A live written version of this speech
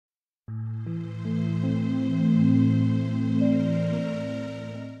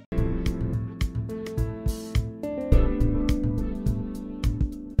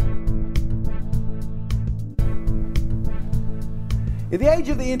In the age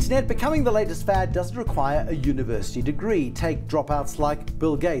of the internet, becoming the latest fad doesn't require a university degree. Take dropouts like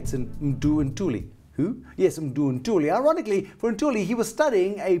Bill Gates and Ntuli. Who? Yes, Ntuli. Ironically, for Ntuli, he was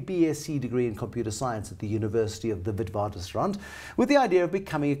studying a BSc degree in computer science at the University of the Witwatersrand, with the idea of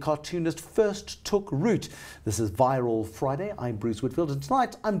becoming a cartoonist first took root. This is Viral Friday. I'm Bruce Whitfield, and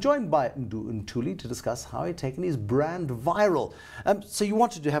tonight I'm joined by Ntuli to discuss how he'd taken his brand viral. So you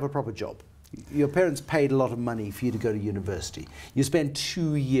wanted to have a proper job. Your parents paid a lot of money for you to go to university. You spent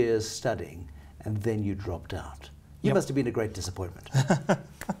 2 years studying, and then you dropped out. You must have been a great disappointment.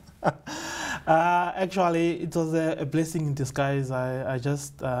 Actually, it was a blessing in disguise. I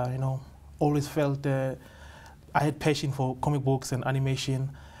just, always felt I had passion for comic books and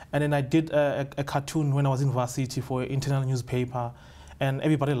animation. And then I did a cartoon when I was in varsity for an internal newspaper. And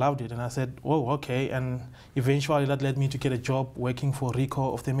everybody loved it. And I said, oh, okay. And eventually that led me to get a job working for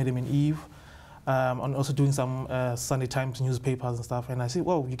Rico of the Madam and Eve. And also doing some Sunday Times newspapers and stuff. And I said,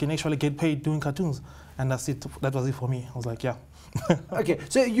 well, you can actually get paid doing cartoons. And that's it. That was it for me. I was like, yeah. Okay,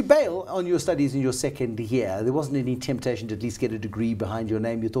 so you bail on your studies in your second year. There wasn't any temptation to at least get a degree behind your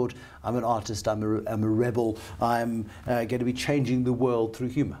name. You thought, I'm an artist, I'm a rebel, I'm going to be changing the world through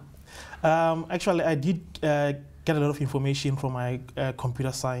humor. Actually, I did get a lot of information from my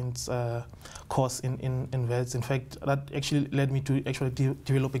computer science course in VETS. In fact, that actually led me to actually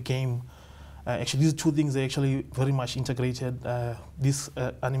develop a game. Actually, these two things are actually very much integrated, this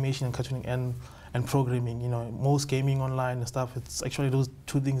animation and cartooning and programming. You know, most gaming online and stuff, it's actually those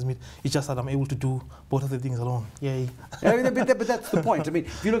two things meet. It's just that I'm able to do both of the things alone. Yay. Yeah, but that's the point. I mean,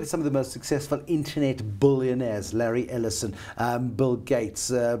 if you look at some of the most successful internet billionaires, Larry Ellison, Bill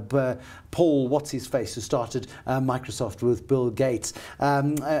Gates, Paul, what's-his-face, who started Microsoft with Bill Gates,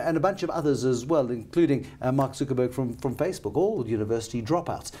 and a bunch of others as well, including Mark Zuckerberg from Facebook, all university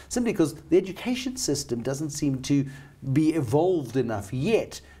dropouts, simply because the education system doesn't seem to be evolved enough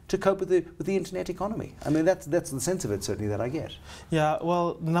yet to cope with the internet economy. I mean, that's the sense of it, certainly, that I get. Yeah,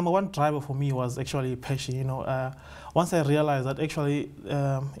 well, the number one driver for me was actually passion. You know, once I realized that actually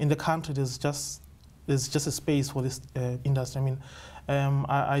in the country there's just a space for this industry. I mean,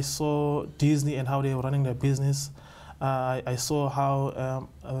 I saw Disney and how they were running their business. I saw how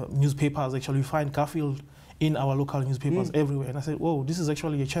newspapers actually, we find Garfield in our local newspapers everywhere. And I said, whoa, this is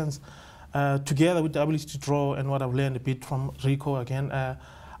actually a chance. Together with the ability to draw and what I've learned a bit from Rico again,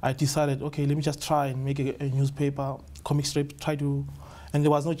 I decided, okay, let me just try and make a newspaper, comic strip, and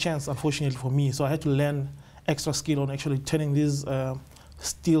there was no chance, unfortunately, for me. So I had to learn extra skill on actually turning these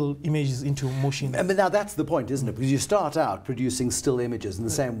still images into motion. But now that's the point, isn't it? Because you start out producing still images in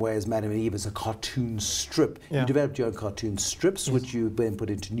the same way as Madam and Eve is a cartoon strip. Yeah. You developed your own cartoon strips, which you then put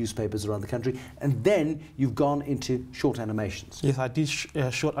into newspapers around the country, and then you've gone into short animations. Yes, I did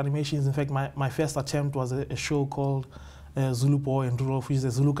short animations. In fact, my first attempt was a show called Zulu Boy and Rudolph, which is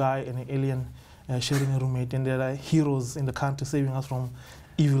a Zulu guy and an alien sharing a roommate, and there are heroes in the country saving us from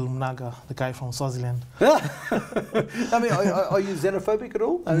evil Mnaga, the guy from Swaziland. I mean, are you xenophobic at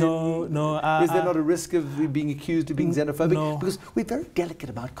all? No. Is there not a risk of being accused of being xenophobic? No. Because we're very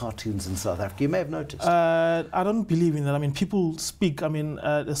delicate about cartoons in South Africa. You may have noticed. I don't believe in that. I mean, people speak. I mean,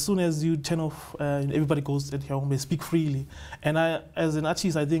 as soon as you turn off, everybody goes at home. They speak freely. And as an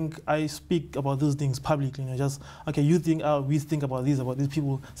artist, I think I speak about those things publicly. You know, just, okay, you think, we think about these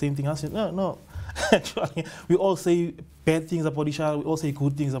people, same thing. I say, no. Actually, we all say bad things about each other, we all say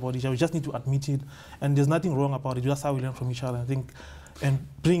good things about each other. We just need to admit it, and there's nothing wrong about it. That's how we learn from each other, I think. And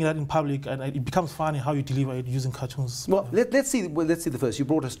bringing that in public, and it becomes funny how you deliver it using cartoons. Well, let's see the first. You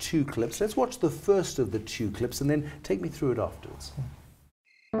brought us 2 clips. Let's watch the first of the 2 clips, and then take me through it afterwards.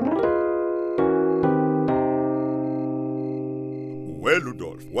 Well,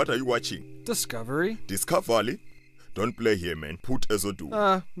 Rudolph, what are you watching? Discovery. Discovery? Don't play here, man. Put as a do.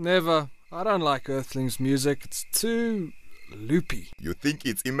 Never. I don't like Earthlings music. It's too loopy. You think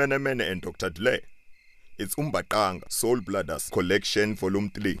it's Imenemene and Dr. Dle? It's Umbaqanga, Soul Blooders Collection Volume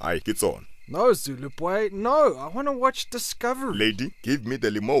 3. Aye, it's on. No, Zulu boy, no. I want to watch Discovery. Lady, give me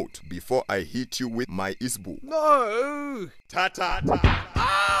the remote before I hit you with my isbu. No! Ta-ta-ta!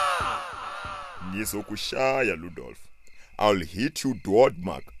 Ah! Nizokushaya, Rudolph. I'll hit you,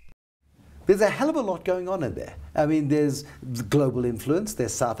 Dwardmark. There's a hell of a lot going on in there. I mean, there's global influence,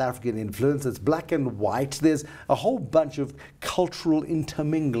 there's South African influence, there's black and white, there's a whole bunch of cultural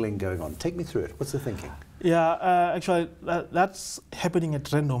intermingling going on. Take me through it. What's the thinking? Yeah, actually, that's happening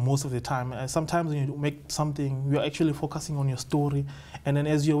at random most of the time. Sometimes when you make something, you're actually focusing on your story, and then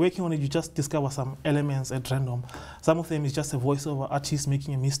as you're working on it, you just discover some elements at random. Some of them is just a voiceover artist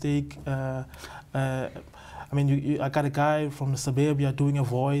making a mistake. I mean, I got a guy from the suburbia doing a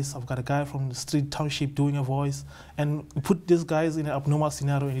voice. I've got a guy from the street township doing a voice. And we put these guys in an abnormal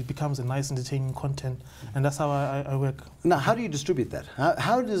scenario and it becomes a nice, entertaining content. And that's how I work. Now, how do you distribute that?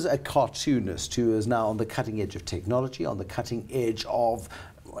 How does a cartoonist who is now on the cutting edge of technology, on the cutting edge of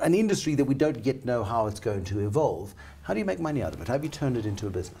an industry that we don't yet know how it's going to evolve, how do you make money out of it? How have you turned it into a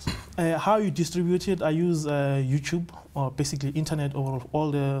business? How you distribute it, I use YouTube, or basically internet, or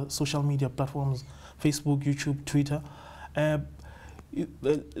all the social media platforms, Facebook, YouTube, Twitter.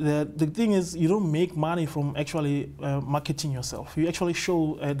 The thing is, you don't make money from actually marketing yourself. You actually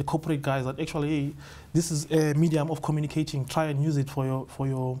show the corporate guys that actually, hey, this is a medium of communicating. Try and use it for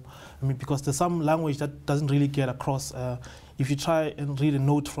your. I mean, because there's some language that doesn't really get across. If you try and read a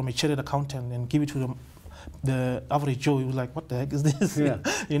note from a chartered accountant and give it to the average Joe, you're like, what the heck is this? Yeah.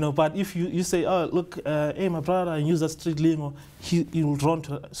 You know, but if you say, oh, look, hey, my brother, and use that street lingo, he will run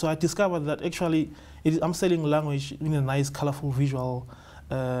to it. So I discovered that actually I'm selling language in a nice, colorful, visual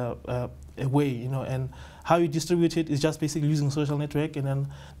way, you know, and how you distribute it is just basically using social network, and then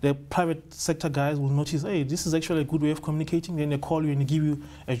the private sector guys will notice, hey, this is actually a good way of communicating, then they call you and they give you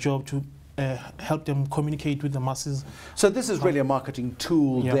a job to help them communicate with the masses. So this is really a marketing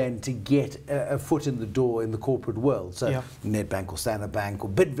tool Yeah. then to get a foot in the door in the corporate world. So Yeah. Nedbank or Standard Bank or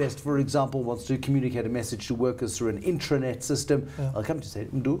Bidvest, for example, wants to communicate a message to workers through an intranet system. Yeah. I'll come to say,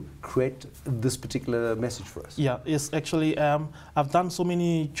 Mdu, create this particular message for us. Yeah, it's actually, I've done so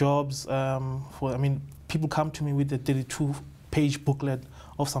many jobs I mean, people come to me with a 32-page booklet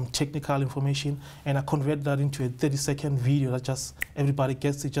of some technical information, and I convert that into a 30-second video that just everybody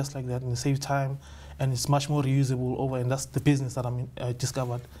gets it just like that, and it saves time, and it's much more reusable over, and that's the business that I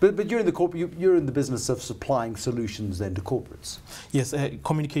discovered. But you're in the you're in the business of supplying solutions then to corporates. Yes,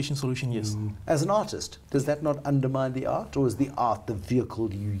 communication solution, yes. As an artist, does that not undermine the art, or is the art the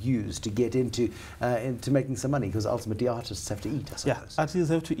vehicle you use to get into making some money? Because ultimately artists have to eat, I suppose. Yeah, artists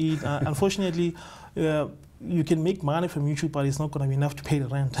have to eat. Unfortunately, you can make money from YouTube, but it's not going to be enough to pay the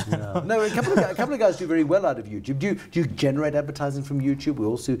rent. No, a couple of guys do very well out of YouTube. Do you generate advertising from YouTube? We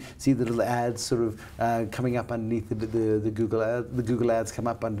also see the little ads sort of coming up underneath the Google ads come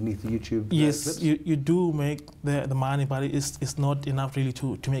up underneath the YouTube. Yes, clips. you do make the money, but it's not enough really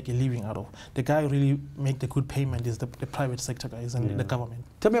to make a living out of. The guy who really make the good payment is the private sector guys and the government.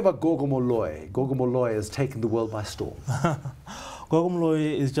 Tell me about Gogo Molloy. Gogo Molloy has taken the world by storm. Gogo Molloy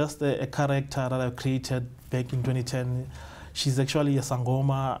is just a character that I created back in 2010. She's actually a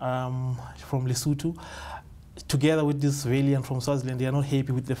Sangoma from Lesotho. Together with this valiant from Swaziland, they are not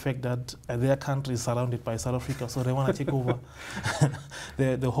happy with the fact that their country is surrounded by South Africa, so they want to take over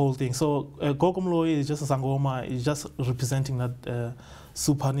the whole thing. So Gogo Molloy is just a Sangoma, it's just representing that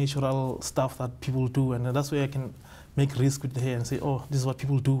supernatural stuff that people do, and that's where I can make risk with the hair and say, oh, this is what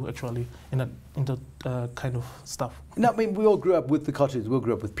people do actually in that kind of stuff. Now, I mean, we all grew up with the cartoons. We all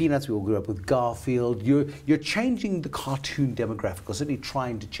grew up with Peanuts. We all grew up with Garfield. You're changing the cartoon demographic, or certainly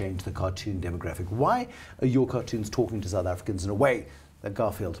trying to change the cartoon demographic. Why are your cartoons talking to South Africans in a way that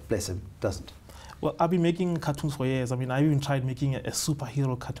Garfield, bless him, doesn't? Well, I've been making cartoons for years. I mean, I even tried making a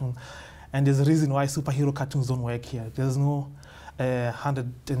superhero cartoon, and there's a reason why superhero cartoons don't work here. There's no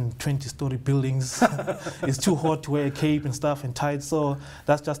 120-story buildings. It's too hot to wear a cape and stuff and tights, so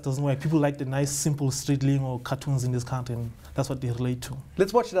that just doesn't work. People like the nice, simple street lingo cartoons in this country, and that's what they relate to.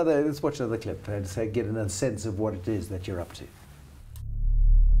 Let's watch another clip and say, get a sense of what it is that you're up to.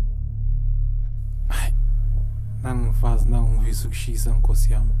 Nangifaz nangivisa ukushisa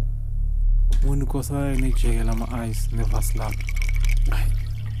nkosi yami. Umuntu nkosi ayinijekela ama-ice nevaslab.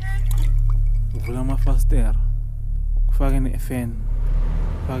 Uvula amafastera. Kufake ne-fan,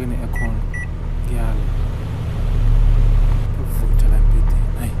 kufake ne-aircon, ngiyala. Uvutha la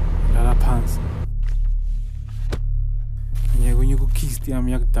embhedeni, hayi, ngilala phansi. Ngiyeke unyuka ukhisti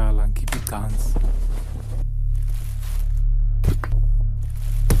yami yakudala, ngikhiphe icansi.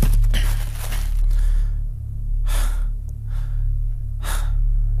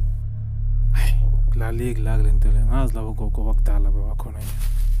 Hayi, kulaleki la kule nto le, ngazi labo gogo bakudala bebakhona nje.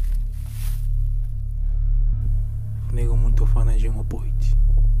 Nego umuntu ofana njengoBoyd.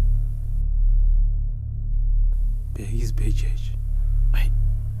 He's bejeje.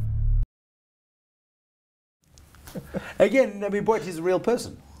 Again, I mean, Boyd is a real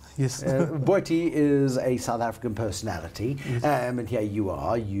person. Yes. Boity is a South African personality, Yes. and here you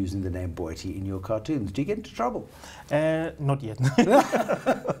are using the name Boity in your cartoons. Do you get into trouble? Not yet.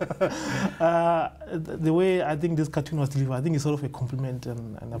 The way I think this cartoon was delivered, I think it's sort of a compliment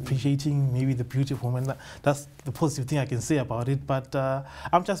and appreciating maybe the beauty of women. That's the positive thing I can say about it. But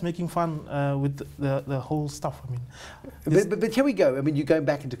I'm just making fun with the whole stuff. I mean, but here we go. I mean, you're going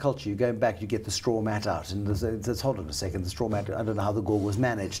back into culture. You're going back. You get the straw mat out, and there's hold on a second. The straw mat. I don't know how the gore was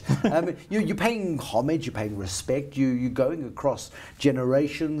managed. You're paying homage. You're paying respect. You're going across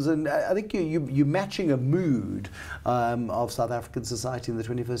generations, and I think you're matching a mood of South African society in the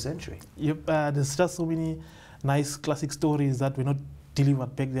 21st century. Yep, there's just so many nice classic stories that were not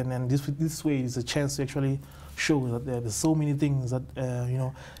delivered back then, and this way is a chance to actually show that there's so many things that, you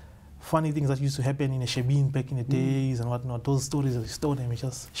know, funny things that used to happen in a shebeen back in the days and whatnot. Those stories, we store them, we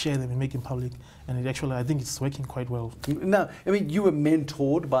just share them and make them public, and it actually, I think it's working quite well. Now, I mean, you were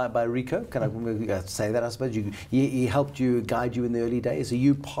mentored by Rico. Can I say that? I suppose he helped you, guide you in the early days. Are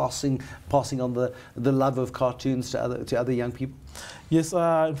you passing on the love of cartoons to other young people? Yes,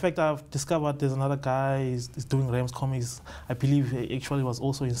 in fact, I've discovered there's another guy who's doing MduComics. I believe he actually was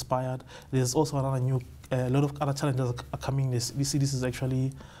also inspired. There's also a lot of other challenges are coming. This is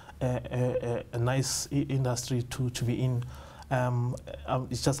actually a nice industry to be in.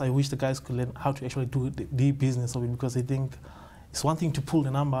 It's just I wish the guys could learn how to actually do the business of it, because I think it's one thing to pull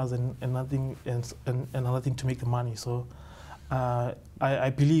the numbers and another thing to make the money. So I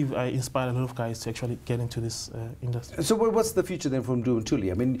believe I inspired a lot of guys to actually get into this industry. So what's the future then for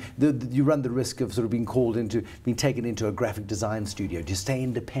Ntuli? I mean, you run the risk of sort of being taken into a graphic design studio. Do you stay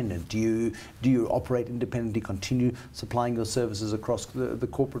independent? Do you operate independently, continue supplying your services across the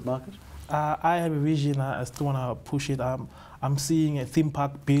corporate market? I have a vision. I still want to push it. I'm seeing a theme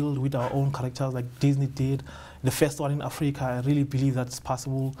park built with our own characters like Disney did. The first one in Africa. I really believe that's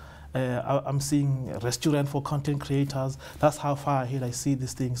possible. I'm seeing a restaurant for content creators. That's how far ahead I see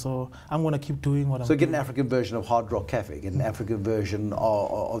this thing. So I'm going to keep doing what I'm doing. So get an African version of Hard Rock Cafe, get an African version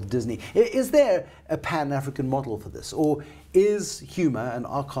of Disney. Is there a Pan-African model for this? Or is humour and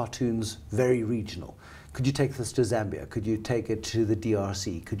our cartoons very regional? Could you take this to Zambia? Could you take it to the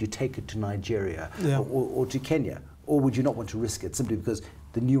DRC? Could you take it to Nigeria or to Kenya? Or would you not want to risk it simply because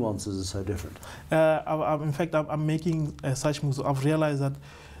the nuances are so different? In fact, I'm making such moves. I've realized that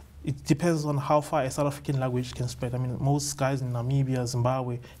it depends on how far a South African language can spread. I mean, most guys in Namibia,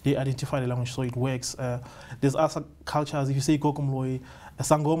 Zimbabwe, they identify the language, so it works. There's other cultures. If you say Kokomloi,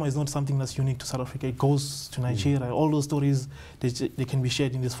 Sangoma is not something that's unique to South Africa. It goes to Nigeria. All those stories, they can be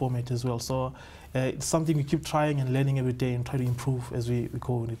shared in this format as well. So it's something we keep trying and learning every day and try to improve as we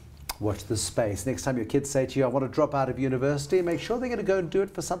go with it. Watch this space. Next time your kids say to you, I want to drop out of university, make sure they're going to go and do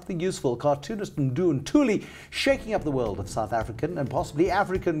it for something useful. Cartoonist Ntuli shaking up the world of South African and possibly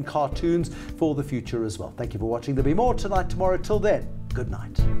African cartoons for the future as well. Thank you for watching. There'll be more tonight, tomorrow. Till then, good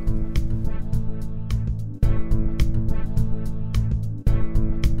night.